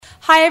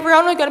Hi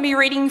everyone, we're going to be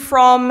reading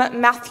from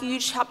Matthew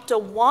chapter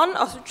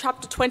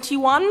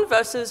 21,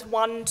 verses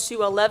 1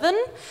 to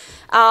 11.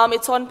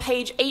 It's on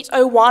page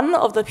 801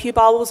 of the Pew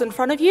Bibles in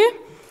front of you.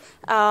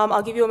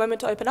 I'll give you a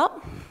moment to open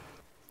up.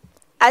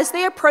 As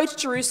they approached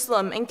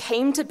Jerusalem and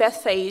came to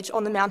Bethphage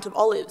on the Mount of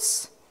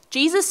Olives,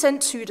 Jesus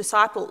sent 2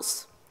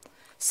 disciples,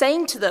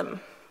 saying to them,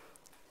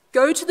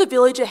 "Go to the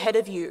village ahead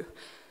of you,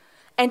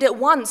 and at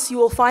once you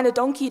will find a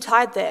donkey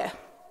tied there,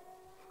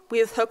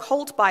 with her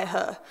colt by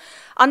her.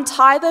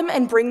 Untie them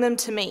and bring them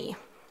to me.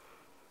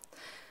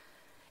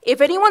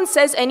 If anyone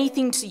says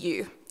anything to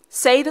you,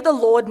 say that the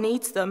Lord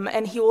needs them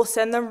and he will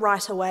send them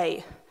right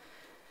away."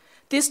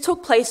 This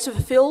took place to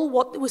fulfill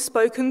what was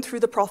spoken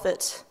through the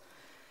prophet.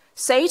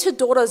 "Say to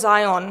daughter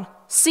Zion,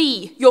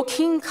 see, your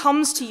king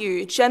comes to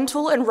you,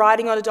 gentle and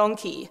riding on a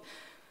donkey,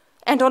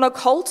 and on a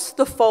colt,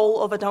 the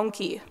foal of a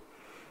donkey."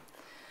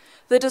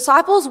 The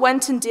disciples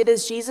went and did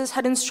as Jesus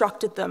had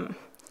instructed them.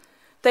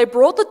 They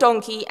brought the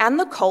donkey and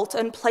the colt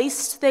and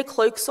placed their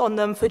cloaks on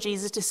them for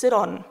Jesus to sit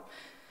on.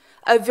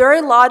 A very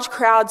large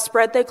crowd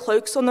spread their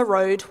cloaks on the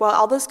road, while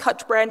others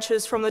cut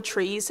branches from the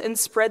trees and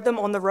spread them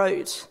on the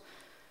road.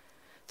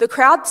 The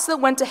crowds that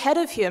went ahead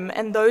of him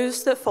and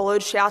those that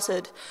followed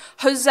shouted,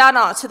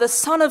 "Hosanna to the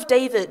Son of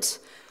David!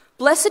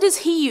 Blessed is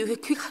he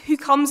who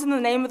comes in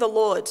the name of the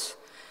Lord!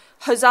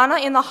 Hosanna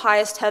in the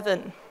highest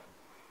heaven!"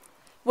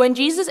 When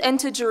Jesus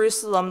entered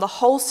Jerusalem,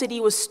 the whole city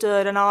was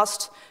stirred and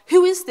asked,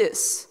 "Who is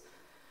this?"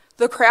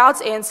 The crowds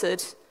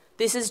answered,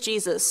 "This is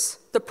Jesus,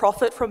 the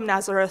prophet from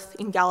Nazareth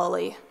in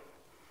Galilee."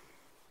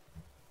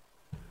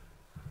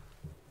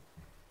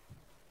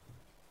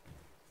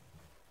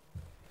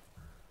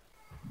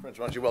 Friends,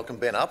 why don't you welcome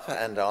Ben up,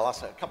 and I'll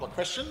ask a couple of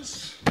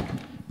questions. I'm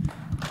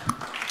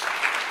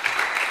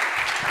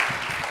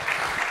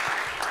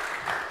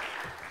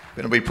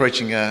going to be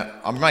preaching,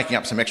 I'm making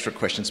up some extra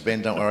questions,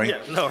 Ben, don't worry.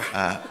 Yeah, no.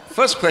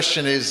 First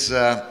question is,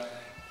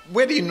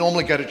 where do you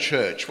normally go to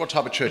church? What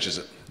type of church is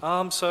it?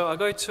 So I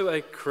go to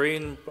an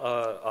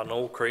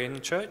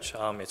all-Korean church.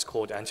 It's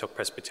called Antioch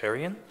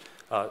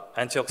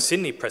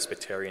Sydney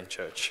Presbyterian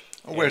Church.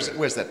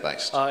 Where's that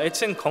based?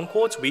 It's in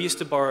Concord. We used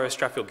to borrow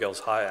Strathfield Girls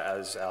High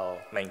as our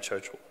main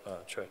church.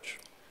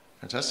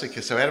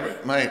 Fantastic. So out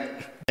of mate,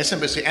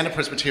 SMBC and a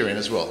Presbyterian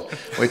as well.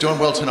 We're doing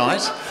well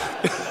tonight.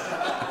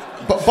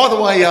 But by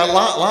the way,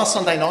 last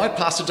Sunday night,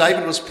 Pastor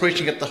David was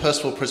preaching at the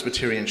Hurstville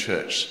Presbyterian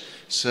Church.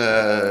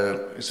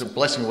 So it's a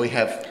blessing we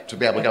have to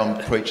be able to go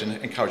and preach and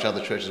encourage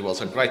other churches as well.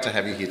 So great to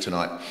have you here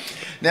tonight.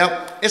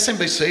 Now,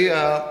 SMBC,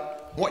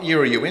 what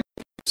year are you in?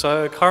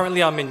 So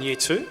currently I'm in year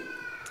 2.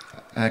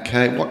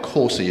 Okay, what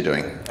course are you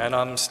doing? And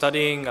I'm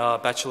studying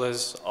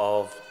Bachelor's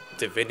of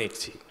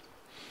Divinity.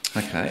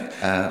 Okay,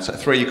 so a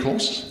 3-year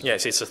course?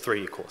 Yes, it's a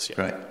 3-year course, yeah.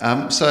 Great.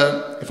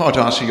 So if I were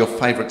to ask you your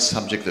favourite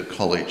subject at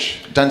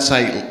college, don't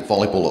say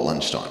volleyball at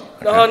lunchtime.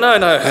 Okay? Oh, no.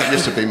 That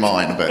used to be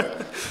mine,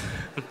 but...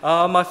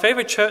 My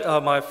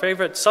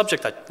favourite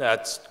subject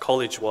at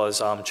college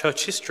was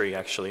church history,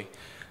 actually.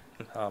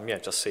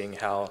 Just seeing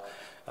how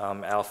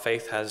our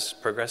faith has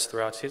progressed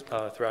throughout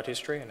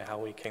history and how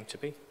we came to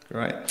be.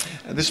 Great.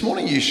 This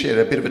morning you shared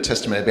a bit of a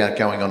testimony about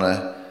going on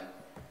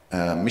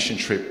a mission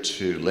trip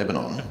to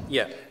Lebanon.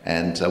 Yeah.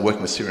 And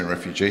working with Syrian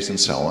refugees and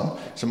so on.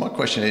 So my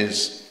question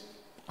is,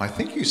 I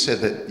think you said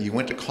that you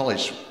went to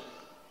college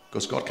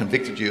because God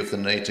convicted you of the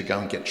need to go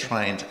and get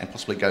trained and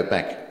possibly go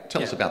back.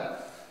 Tell us about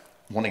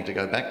wanting to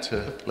go back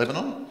to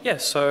Lebanon? Yeah,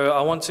 so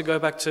I want to go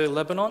back to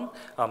Lebanon,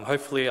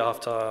 hopefully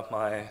after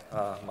my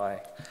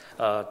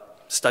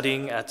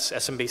studying at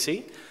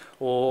SMBC,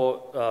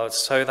 or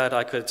so that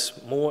I could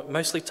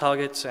mostly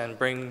target and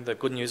bring the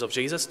good news of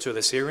Jesus to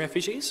the Syrian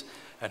refugees,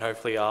 and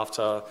hopefully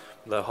after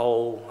the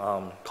whole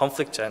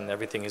conflict and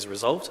everything is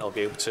resolved, I'll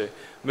be able to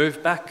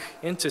move back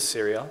into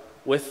Syria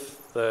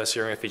with the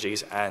Syrian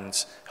refugees and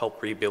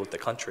help rebuild the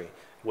country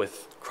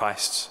with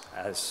Christ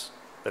as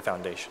the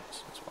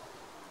foundations as well.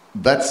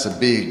 That's a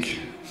big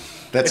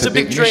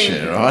dream,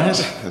 mission, right?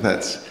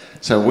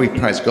 So we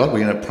praise God.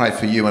 We're going to pray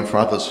for you and for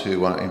others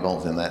who are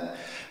involved in that.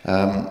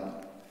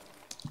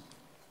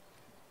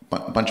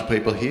 Bunch of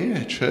people here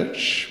at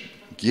church,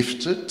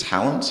 gifted,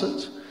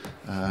 talented.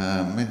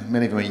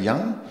 Many of them are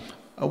young.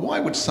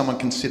 Why would someone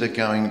consider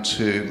going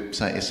to,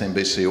 say,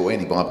 SMBC or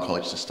any Bible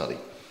college to study?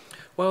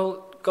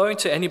 Well, going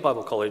to any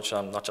Bible college,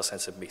 not just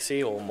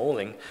SMBC or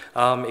Morling,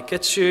 it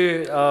gets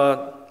you...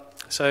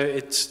 So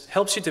it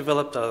helps you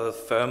develop a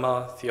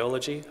firmer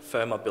theology,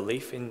 firmer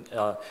belief in,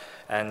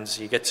 and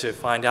you get to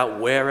find out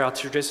where our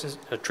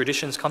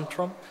traditions come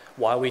from,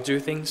 why we do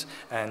things,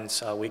 and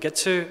we get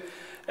to,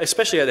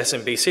 especially at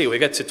SMBC, we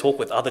get to talk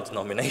with other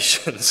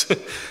denominations,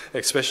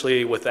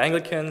 especially with the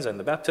Anglicans and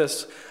the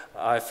Baptists.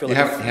 I feel you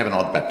have an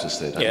odd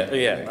Baptist there, don't you?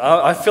 Yeah.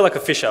 I feel like a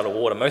fish out of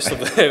water. Most of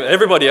them,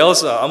 everybody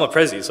else, I'm a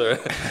Prezi, so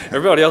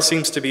everybody else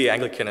seems to be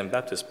Anglican and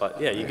Baptist. But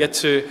yeah, you get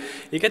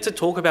to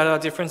talk about our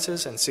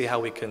differences and see how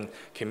we can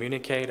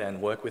communicate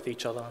and work with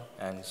each other,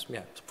 and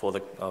for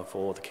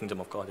the kingdom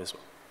of God as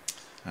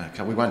well.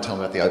 Okay, we won't tell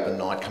them about the open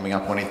night coming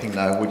up or anything.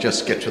 No, we'll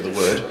just get to the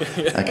word.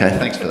 Okay,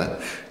 thanks for that.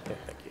 Yeah,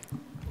 thank you.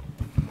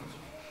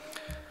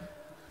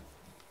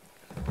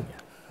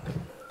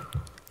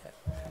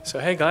 So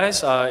hey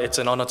guys, it's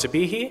an honor to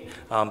be here,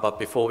 but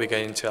before we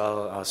get into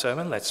our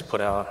sermon, let's put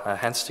our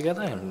hands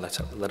together and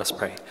let us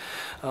pray.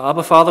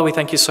 Abba Father, we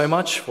thank you so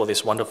much for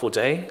this wonderful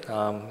day,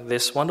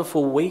 this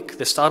wonderful week,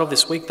 the start of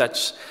this week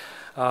that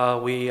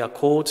we are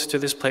called to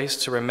this place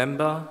to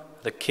remember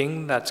the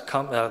King that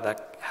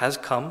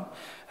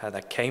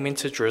came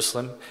into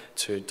Jerusalem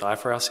to die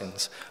for our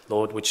sins.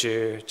 Lord, would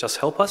you just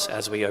help us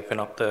as we open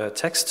up the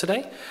text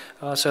today,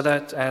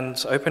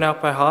 and open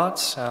up our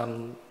hearts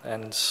and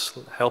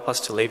help us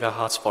to leave our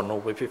hearts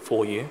vulnerable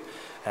before you,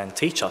 and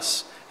teach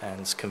us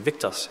and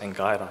convict us and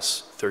guide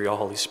us through your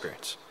Holy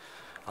Spirit.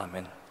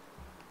 Amen.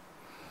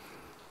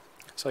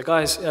 So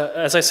guys,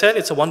 as I said,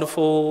 it's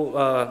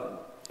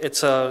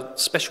a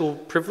special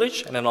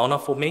privilege and an honor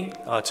for me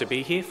to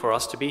be here, for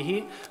us to be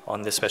here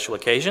on this special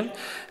occasion.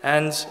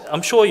 And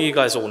I'm sure you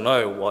guys all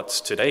know what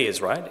today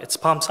is, right? It's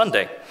Palm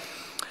Sunday.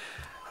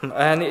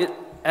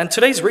 And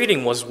today's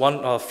reading was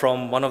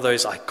from one of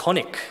those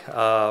iconic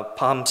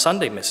Palm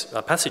Sunday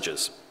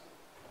passages.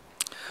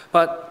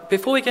 But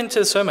before we get into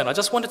the sermon, I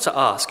just wanted to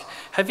ask,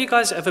 have you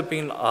guys ever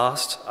been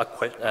asked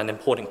an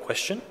important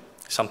question?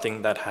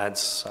 Something that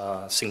has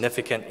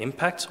significant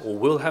impact or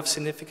will have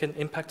significant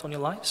impact on your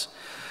lives?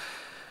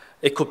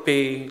 It could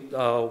be,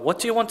 what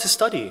do you want to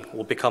study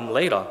or become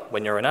later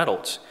when you're an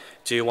adult?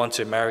 Do you want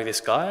to marry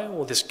this guy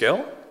or this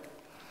girl?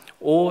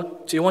 Or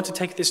do you want to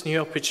take this new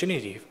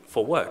opportunity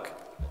for work?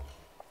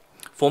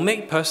 For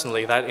me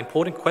personally, that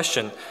important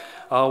question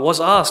was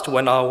asked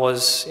when I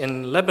was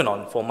in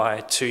Lebanon for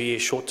my 2-year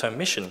short-term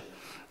mission.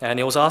 And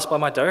it was asked by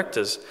my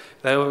directors.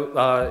 They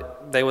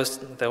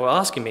were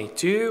asking me,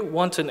 do you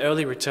want an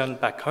early return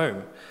back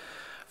home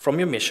from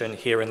your mission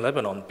here in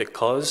Lebanon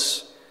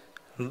because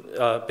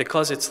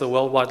it's the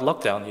worldwide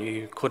lockdown?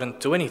 You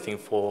couldn't do anything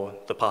for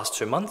the past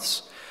 2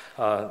 months.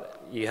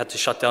 You had to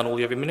shut down all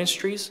your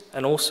ministries,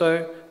 and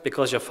also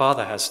because your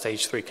father has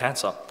stage 3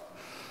 cancer.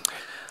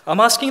 I'm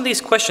asking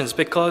these questions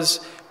because,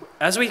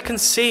 as we can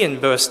see in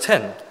verse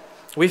 10,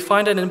 we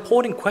find an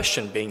important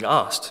question being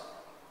asked.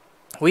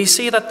 We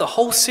see that the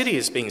whole city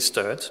is being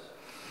stirred,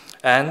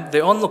 and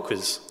the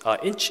onlookers are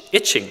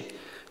itching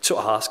to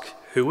ask,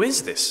 who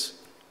is this?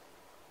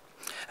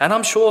 And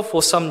I'm sure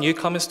for some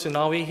newcomers to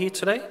Narwee here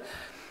today,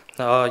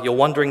 you're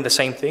wondering the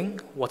same thing.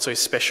 What's so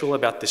special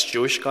about this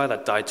Jewish guy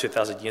that died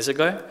 2,000 years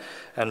ago,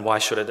 and why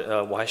should it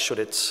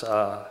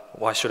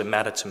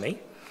matter to me?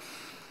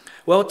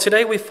 Well,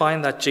 today we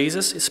find that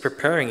Jesus is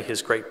preparing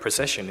his great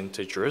procession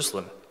into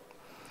Jerusalem.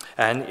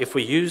 And if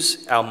we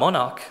use our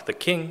monarch, the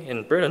king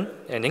in Britain,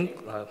 in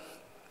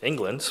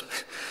England,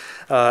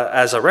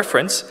 as a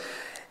reference,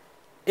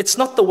 it's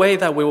not the way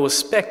that we will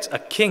expect a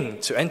king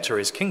to enter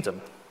his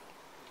kingdom,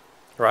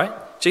 right?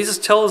 Jesus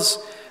tells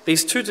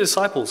these 2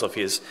 disciples of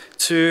his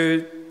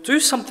to do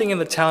something in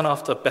the town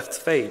after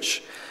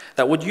Bethphage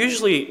that would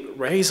usually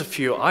raise a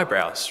few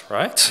eyebrows,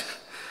 right?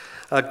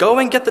 Go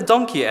and get the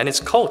donkey and its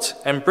colt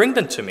and bring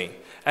them to me.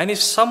 And if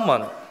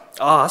someone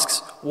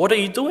asks, what are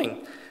you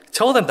doing?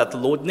 Tell them that the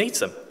Lord needs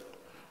them.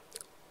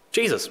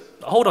 Jesus,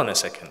 hold on a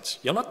second.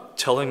 You're not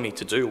telling me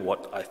to do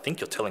what I think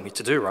you're telling me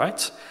to do,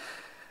 right?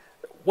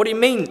 What do you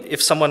mean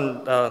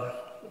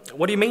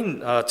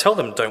tell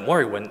them don't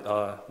worry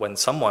when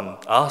someone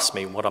asks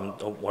me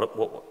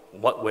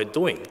what we're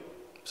doing?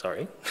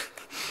 Sorry.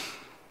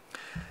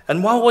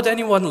 And why would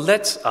anyone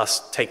let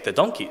us take the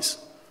donkeys?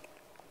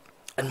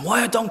 And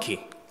why a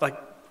donkey? Like,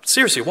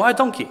 seriously, why a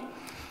donkey?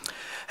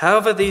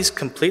 However, these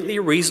completely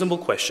reasonable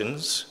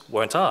questions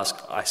weren't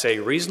asked. I say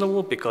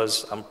reasonable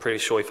because I'm pretty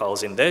sure if I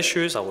was in their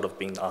shoes, I would have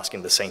been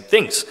asking the same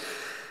things.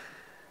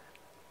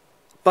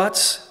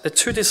 But the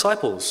 2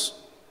 disciples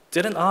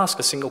didn't ask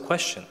a single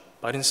question,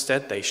 but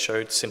instead they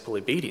showed simple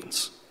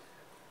obedience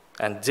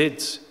and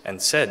did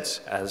and said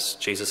as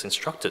Jesus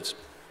instructed.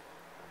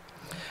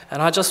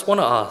 And I just want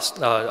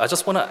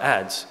to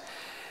add,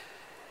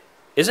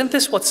 isn't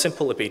this what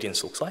simple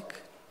obedience looks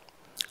like?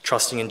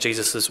 Trusting in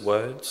Jesus'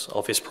 words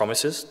of his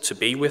promises to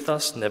be with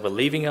us, never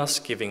leaving us,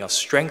 giving us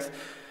strength,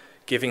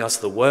 giving us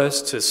the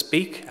words to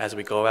speak as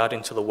we go out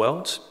into the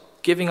world,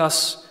 giving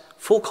us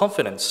full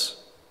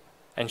confidence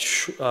and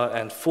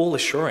full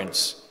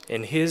assurance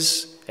in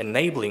his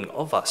enabling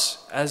of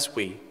us as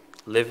we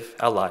live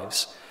our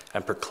lives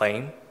and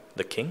proclaim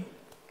the King.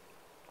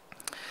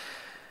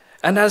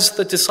 And as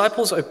the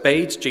disciples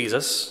obeyed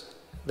Jesus,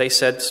 they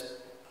said,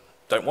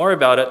 don't worry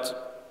about it.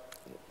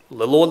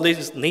 The Lord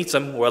needs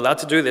them. We're allowed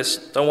to do this.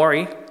 Don't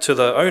worry. To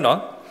the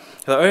owner.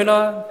 The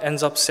owner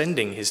ends up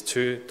sending his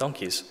 2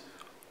 donkeys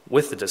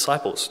with the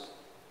disciples.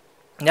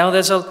 Now,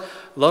 there's a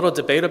lot of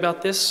debate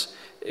about this.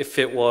 If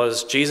it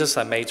was Jesus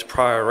that made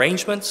prior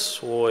arrangements,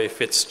 or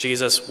if it's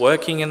Jesus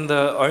working in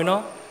the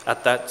owner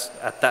at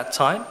that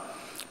time.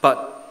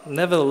 But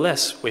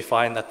nevertheless, we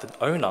find that the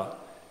owner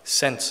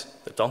sent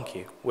the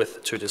donkey with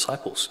the 2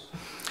 disciples.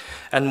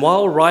 And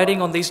while riding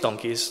on these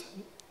donkeys,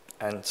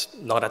 and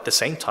not at the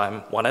same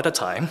time, one at a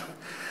time,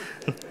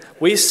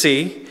 we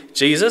see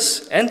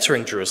Jesus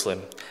entering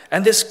Jerusalem,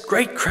 and this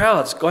great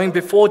crowd going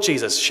before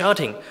Jesus,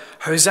 shouting,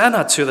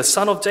 Hosanna to the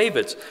Son of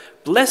David.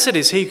 Blessed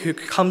is he who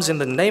comes in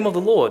the name of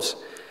the Lord.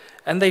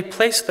 And they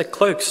placed their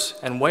cloaks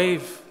and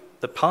waved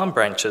the palm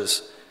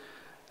branches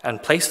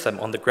and placed them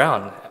on the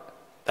ground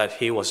that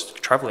he was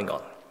traveling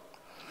on.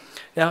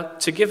 Now,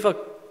 to give a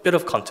bit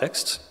of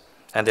context,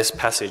 and this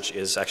passage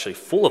is actually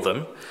full of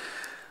them,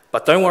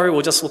 but don't worry,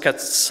 we'll just look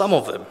at some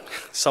of them,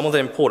 some of the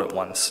important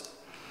ones.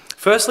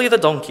 Firstly, the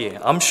donkey.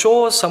 I'm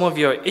sure some of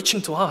you are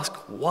itching to ask,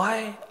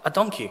 why a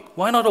donkey?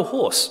 Why not a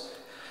horse?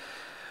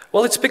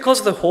 Well, it's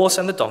because the horse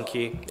and the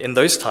donkey in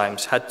those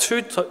times had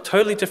two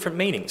totally different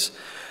meanings.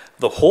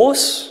 The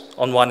horse,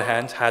 on one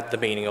hand, had the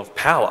meaning of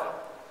power,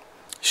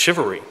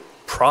 chivalry,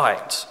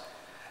 pride,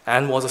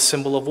 and was a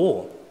symbol of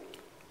war.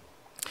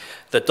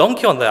 The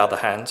donkey, on the other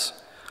hand,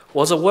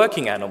 was a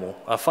working animal,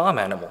 a farm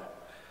animal,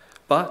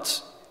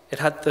 but it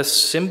had the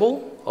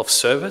symbol of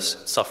service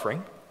and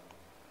suffering,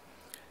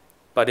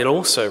 but it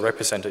also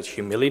represented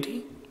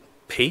humility,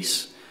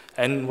 peace,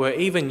 and were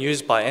even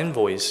used by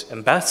envoys,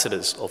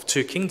 ambassadors of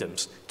two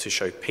kingdoms to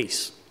show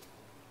peace.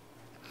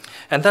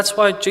 And that's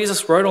why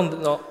Jesus rode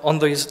on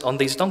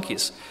these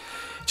donkeys.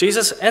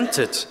 Jesus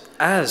entered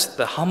as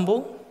the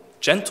humble,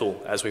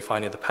 gentle, as we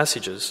find in the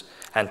passages,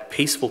 and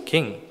peaceful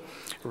king,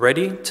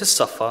 ready to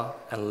suffer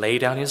and lay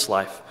down his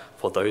life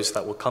for those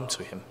that will come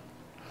to him.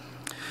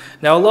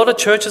 Now, a lot of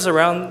churches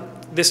around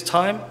this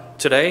time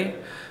today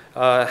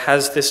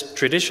has this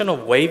tradition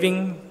of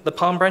waving the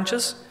palm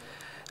branches,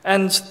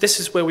 and this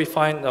is where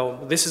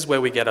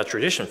we get our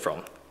tradition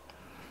from.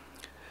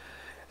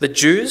 The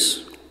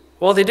Jews,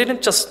 well, they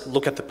didn't just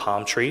look at the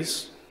palm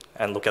trees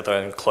and look at their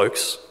own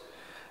cloaks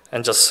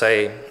and just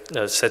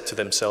said to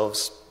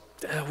themselves,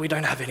 we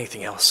don't have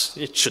anything else.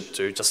 It should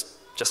do, just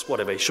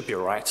whatever, it should be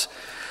all right.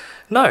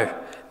 No,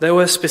 there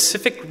were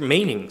specific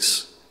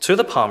meanings to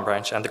the palm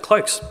branch and the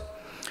cloaks.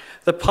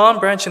 The palm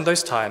branch in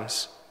those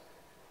times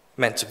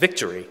meant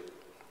victory,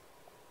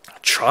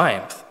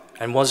 triumph,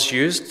 and was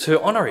used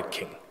to honor a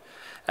king.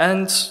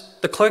 And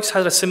the cloaks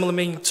had a similar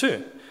meaning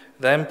too.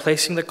 Them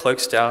placing the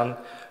cloaks down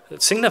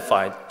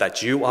signified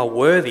that you are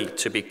worthy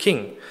to be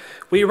king.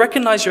 We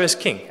recognize you as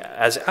king,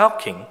 as our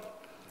king.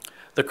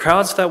 The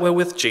crowds that were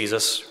with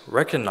Jesus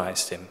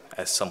recognized him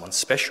as someone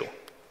special.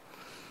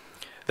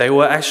 They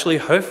were actually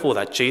hopeful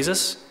that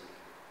Jesus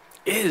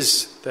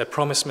is their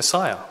promised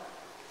Messiah,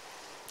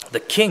 the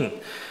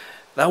king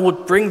that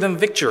would bring them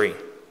victory,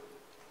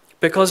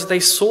 because they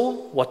saw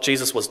what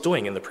Jesus was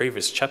doing in the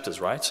previous chapters,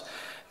 right?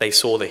 They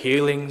saw the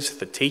healings,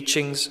 the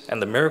teachings,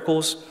 and the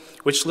miracles,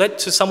 which led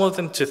to some of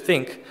them to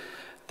think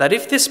that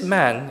if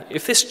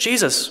this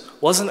Jesus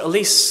wasn't at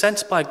least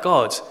sent by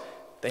God,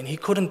 then he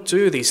couldn't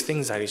do these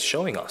things that he's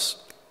showing us.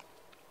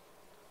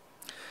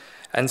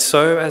 And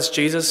so as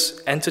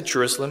Jesus entered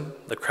Jerusalem,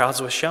 the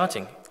crowds were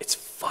shouting, "It's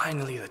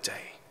finally the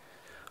day.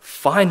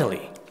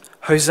 Finally,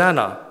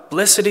 Hosanna,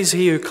 blessed is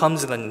he who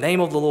comes in the name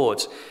of the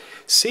Lord.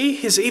 See,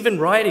 he's even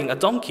riding a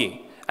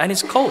donkey and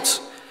his colt,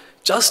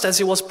 just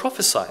as it was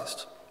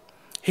prophesied.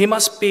 He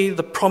must be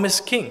the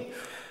promised king.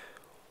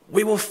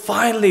 We will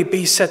finally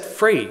be set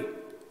free.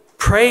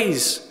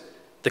 Praise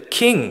the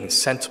king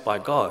sent by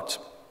God."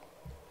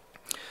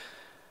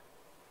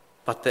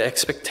 But their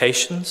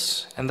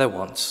expectations and their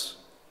wants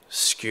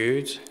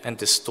skewed and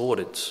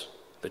distorted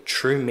the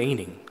true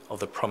meaning of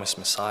the promised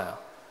Messiah.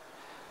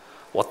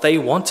 What they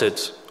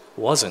wanted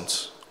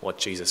wasn't what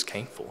Jesus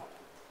came for.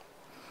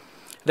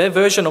 Their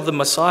version of the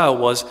Messiah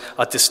was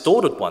a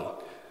distorted one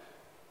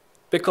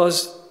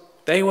because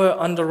they were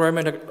under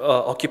Roman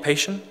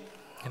occupation.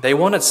 They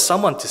wanted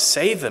someone to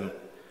save them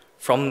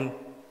from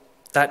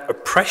that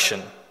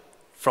oppression,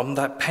 from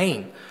that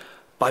pain,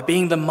 by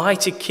being the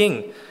mighty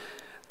king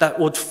that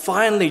would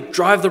finally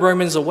drive the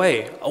Romans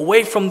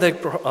away from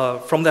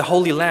their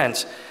holy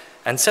land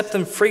and set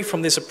them free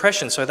from this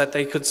oppression so that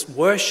they could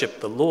worship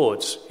the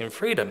Lord in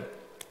freedom.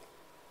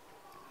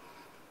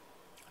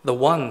 The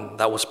one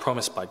that was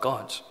promised by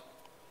God.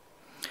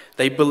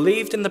 They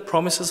believed in the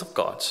promises of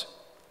God,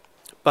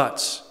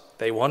 but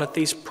they wanted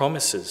these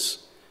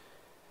promises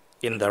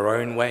in their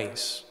own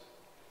ways,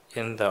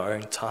 in their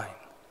own time.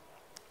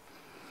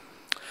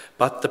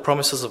 But the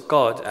promises of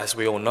God, as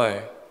we all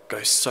know,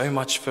 go so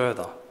much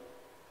further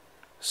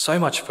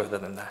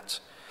than that.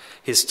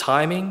 His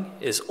timing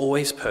is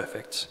always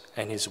perfect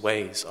and his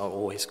ways are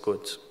always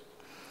good.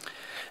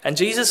 And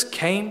Jesus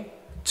came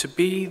to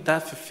be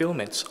that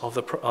fulfillment of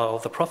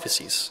the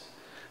prophecies,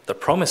 the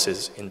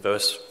promises in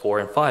verse 4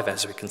 and 5,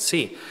 as we can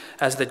see,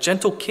 as the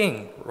gentle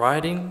king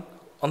riding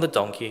on the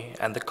donkey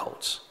and the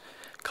colt,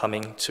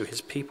 coming to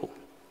his people.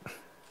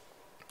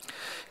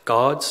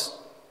 God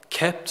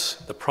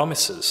kept the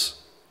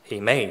promises he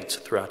made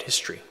throughout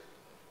history.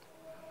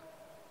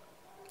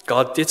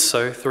 God did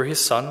so through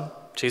his Son,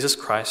 Jesus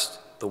Christ,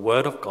 the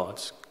Word of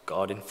God,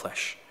 God in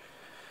flesh,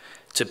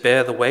 to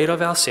bear the weight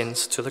of our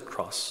sins to the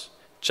cross,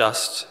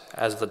 just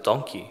as the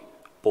donkey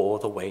bore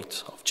the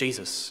weight of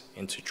Jesus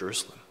into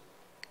Jerusalem.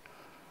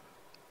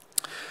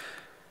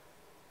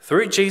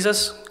 Through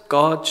Jesus,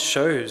 God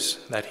shows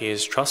that he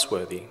is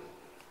trustworthy,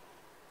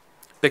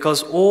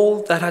 because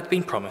all that had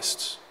been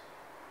promised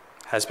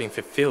has been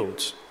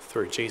fulfilled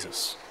through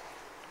Jesus.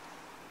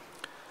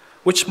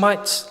 Which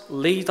might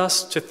lead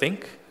us to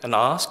think and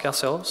ask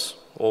ourselves,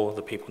 or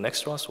the people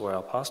next to us, or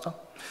our pastor,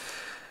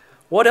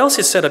 what else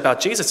is said about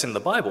Jesus in the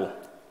Bible?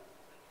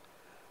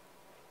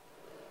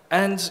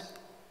 And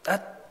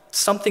that's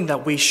something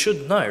that we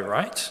should know,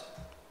 right?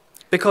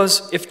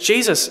 Because if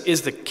Jesus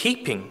is the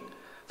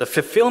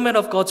fulfillment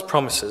of God's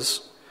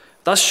promises,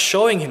 thus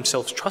showing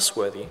himself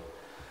trustworthy,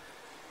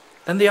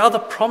 then the other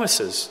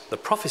promises, the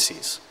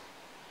prophecies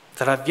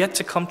that have yet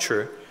to come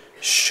true,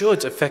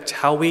 should affect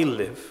how we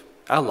live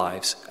our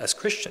lives as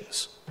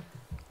Christians.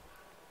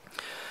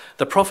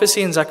 The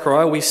prophecy in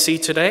Zechariah we see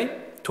today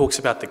talks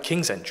about the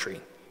king's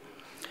entry.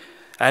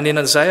 And in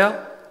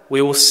Isaiah,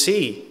 we will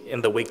see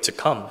in the week to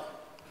come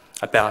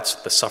about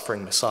the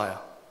suffering Messiah.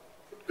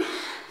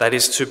 That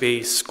is to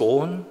be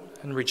scorned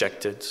and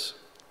rejected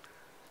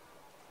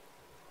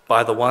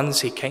by the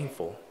ones he came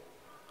for,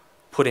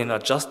 put in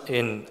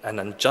an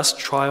unjust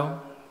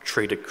trial,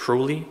 treated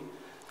cruelly,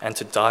 and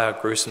to die a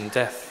gruesome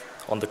death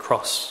on the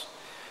cross,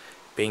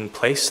 being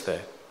placed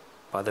there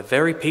by the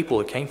very people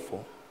he came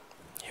for.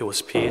 He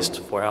was pierced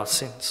for our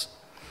sins.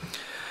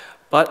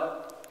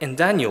 But in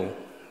Daniel,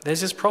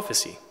 there's this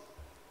prophecy.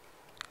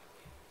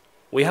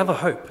 We have a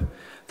hope,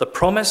 the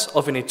promise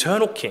of an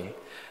eternal king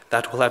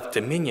that will have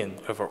dominion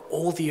over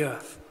all the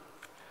earth.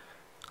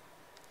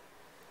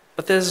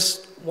 But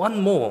there's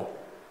one more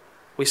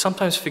we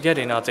sometimes forget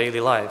in our daily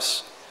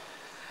lives,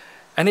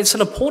 and it's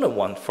an important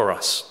one for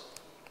us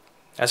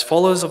as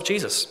followers of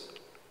Jesus,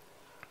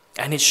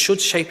 and it should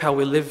shape how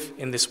we live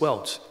in this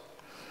world.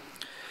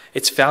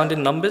 It's found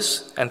in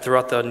Numbers and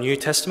throughout the New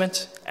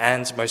Testament,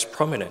 and most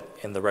prominent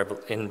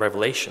in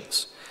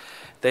Revelations.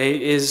 There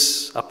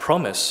is a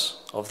promise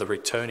of the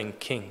returning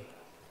king.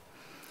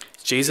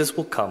 Jesus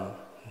will come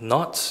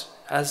not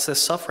as the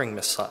suffering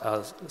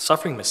Messiah,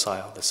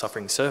 the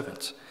suffering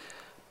servant,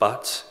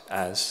 but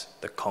as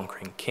the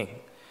conquering king.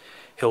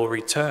 He'll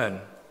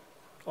return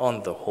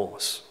on the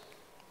horse.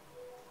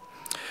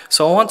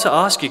 So I want to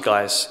ask you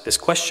guys this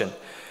question.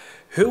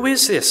 Who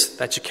is this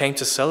that you came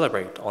to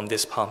celebrate on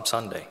this Palm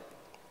Sunday?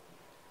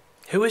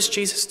 Who is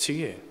Jesus to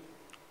you?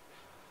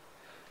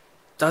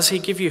 Does he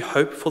give you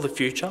hope for the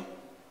future?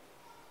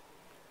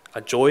 A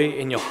joy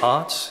in your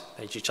heart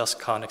that you just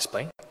can't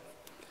explain?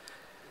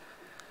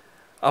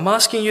 I'm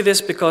asking you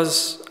this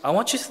because I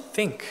want you to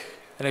think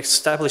and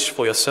establish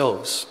for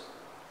yourselves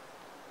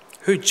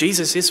who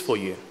Jesus is for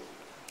you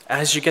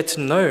as you get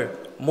to know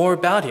more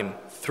about him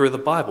through the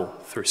Bible,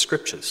 through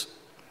scriptures.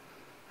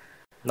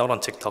 Not on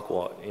TikTok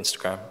or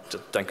Instagram,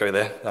 don't go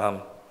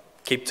there.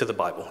 Keep to the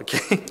Bible,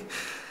 okay?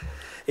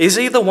 Is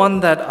he the one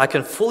that I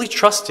can fully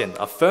trust in,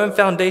 a firm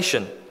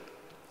foundation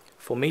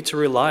for me to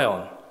rely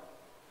on,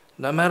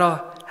 no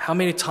matter how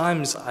many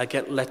times I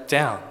get let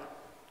down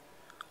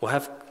or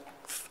have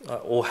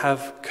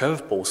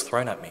curveballs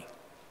thrown at me?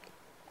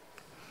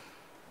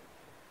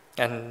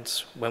 And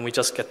when we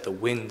just get the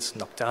winds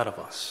knocked out of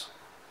us.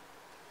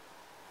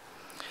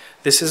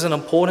 This is an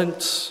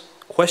important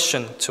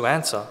question to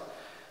answer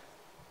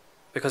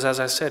because, as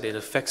I said, it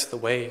affects the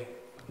way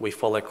we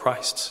follow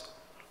Christ.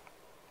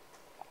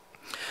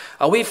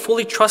 Are we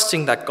fully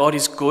trusting that God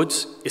is good,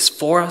 is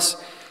for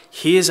us,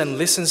 hears and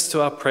listens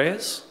to our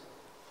prayers?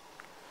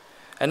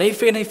 And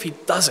even if he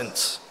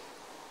doesn't,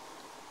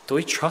 do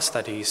we trust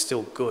that he is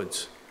still good,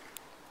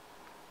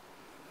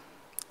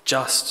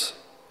 just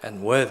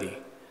and worthy,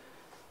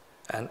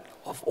 and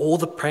of all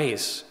the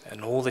praise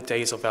and all the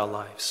days of our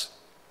lives?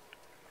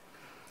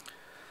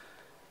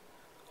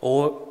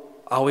 Or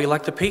are we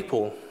like the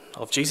people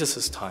of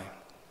Jesus' time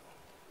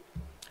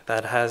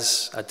that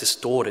has a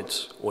distorted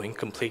or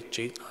incomplete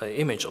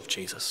image of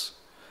Jesus?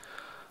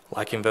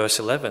 Like in verse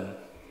 11,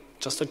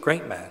 just a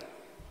great man,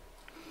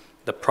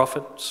 the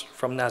prophet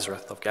from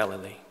Nazareth of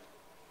Galilee.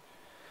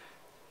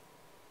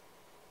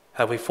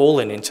 Have we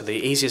fallen into the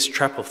easiest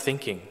trap of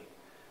thinking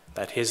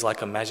that he's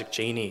like a magic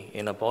genie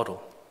in a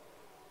bottle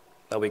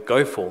that we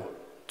go for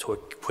to a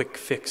quick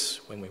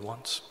fix when we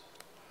want?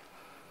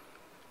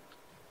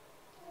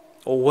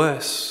 Or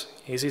worse,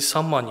 is he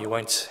someone you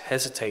won't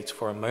hesitate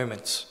for a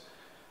moment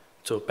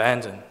to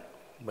abandon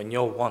when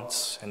your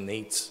wants and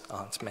needs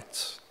aren't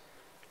met?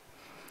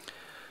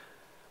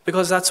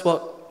 Because that's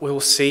what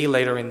we'll see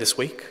later in this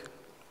week.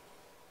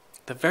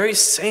 The very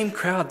same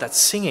crowd that's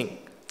singing,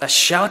 that's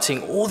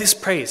shouting all this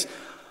praise,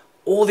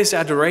 all this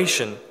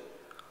adoration,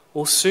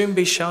 will soon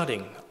be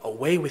shouting,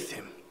 "Away with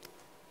him.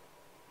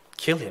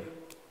 Kill him."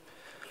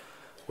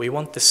 We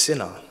want the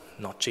sinner,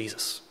 not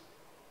Jesus.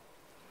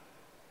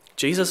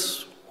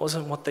 Jesus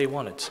wasn't what they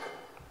wanted,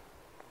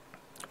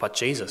 but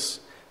Jesus,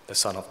 the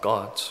Son of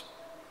God,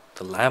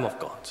 the Lamb of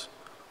God,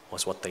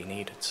 was what they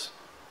needed.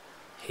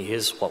 He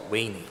is what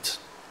we need.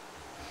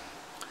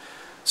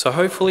 So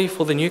hopefully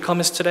for the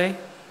newcomers today,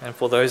 and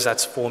for those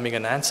that's forming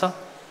an answer,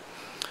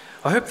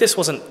 I hope this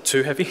wasn't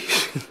too heavy.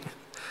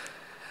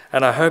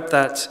 And I hope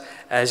that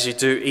as you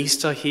do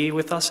Easter here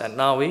with us at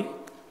Narwee,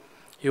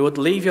 you would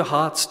leave your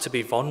hearts to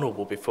be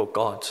vulnerable before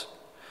God.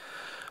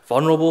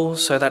 Vulnerable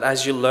so that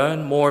as you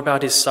learn more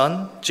about his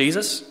son,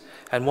 Jesus,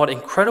 and what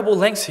incredible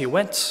lengths he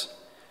went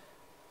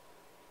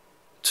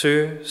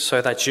 2,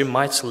 so that you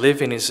might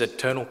live in his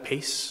eternal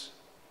peace,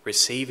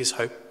 receive his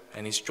hope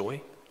and his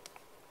joy,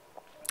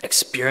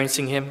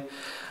 experiencing him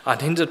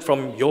unhindered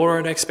from your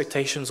own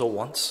expectations or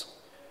wants,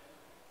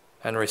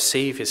 and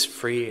receive his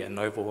free and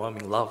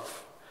overwhelming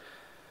love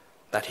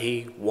that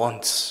he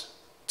wants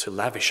to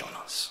lavish on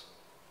us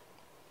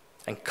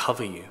and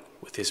cover you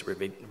with his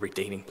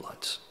redeeming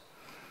blood.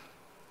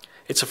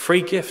 It's a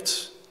free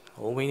gift.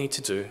 All we need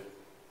to do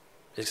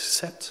is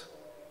accept.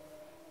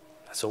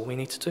 That's all we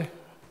need to do.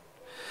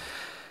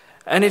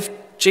 And if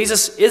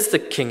Jesus is the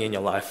king in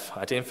your life,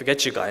 I didn't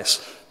forget you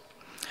guys,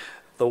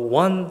 the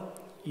one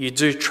you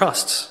do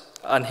trust,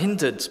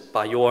 unhindered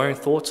by your own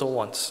thoughts or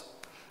wants,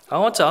 I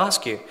want to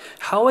ask you,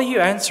 how are you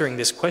answering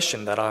this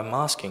question that I'm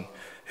asking?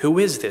 Who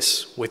is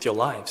this with your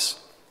lives?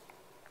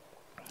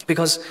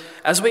 Because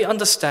as we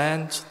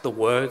understand the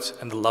word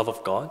and the love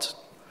of God,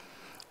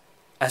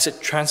 as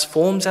it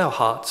transforms our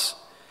hearts,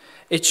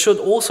 it should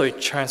also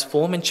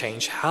transform and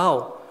change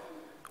how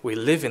we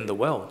live in the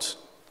world.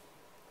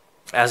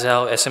 As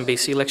our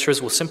SMBC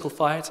lecturers will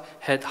simplify it,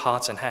 head,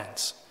 hearts, and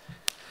hands.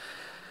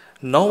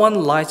 No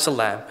one lights a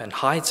lamp and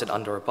hides it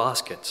under a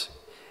basket.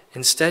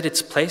 Instead,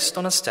 it's placed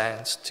on a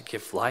stand to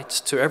give light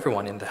to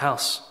everyone in the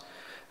house.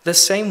 The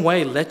same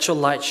way, let your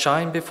light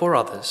shine before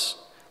others,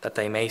 that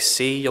they may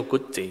see your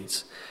good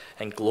deeds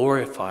and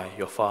glorify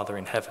your Father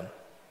in heaven.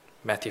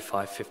 Matthew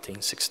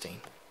 5:15-16.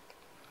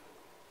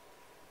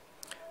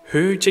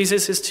 Who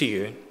Jesus is to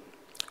you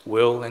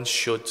will and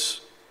should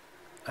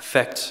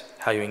affect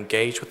how you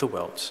engage with the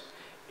world,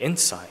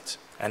 inside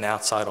and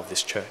outside of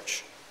this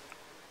church.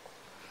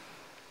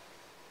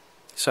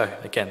 So,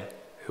 again,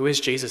 who is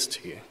Jesus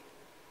to you?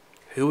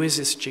 Who is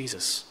this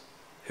Jesus?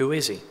 Who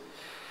is he?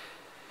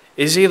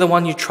 Is he the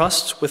one you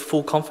trust with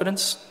full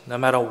confidence, no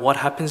matter what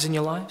happens in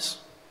your lives?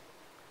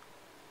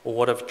 Or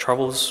whatever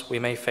troubles we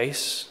may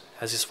face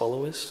as his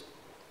followers?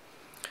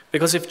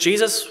 Because if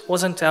Jesus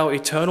wasn't our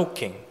eternal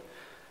King,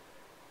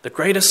 the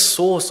greatest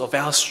source of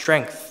our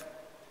strength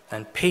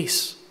and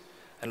peace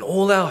and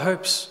all our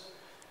hopes,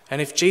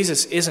 and if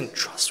Jesus isn't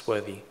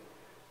trustworthy,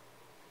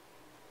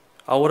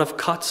 I would have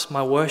cut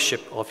my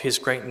worship of his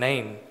great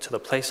name to the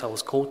place I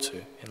was called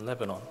to in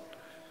Lebanon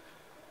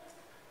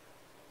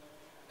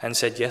and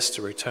said yes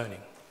to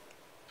returning.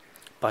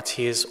 But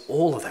he is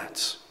all of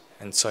that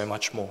and so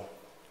much more.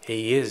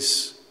 He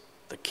is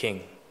the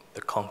King,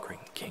 the conquering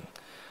King.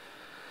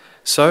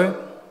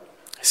 So,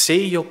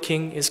 see your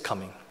King is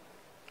coming,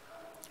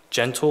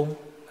 gentle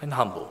and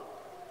humble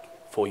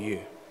for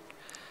you,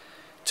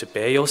 to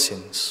bear your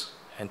sins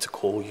and to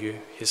call you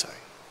his own.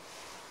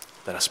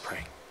 Let us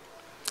pray.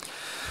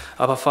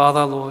 Abba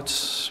Father, Lord,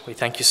 we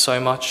thank you so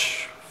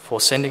much for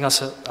sending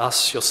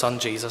us your Son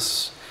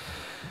Jesus,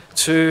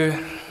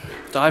 to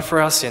die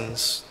for our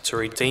sins, to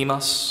redeem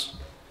us,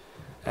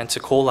 and to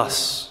call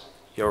us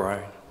your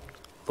own.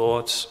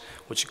 Lord,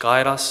 would you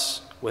guide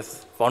us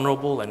with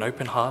vulnerable and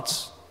open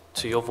hearts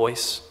to your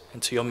voice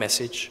and to your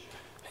message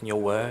and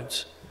your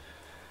words,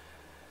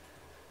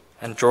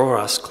 and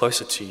draw us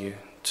closer to you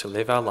to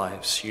live our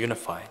lives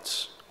unified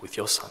with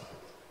your Son.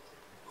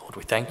 Lord,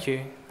 we thank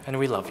you and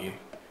we love you.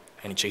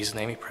 And in Jesus'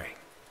 name we pray.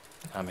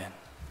 Amen.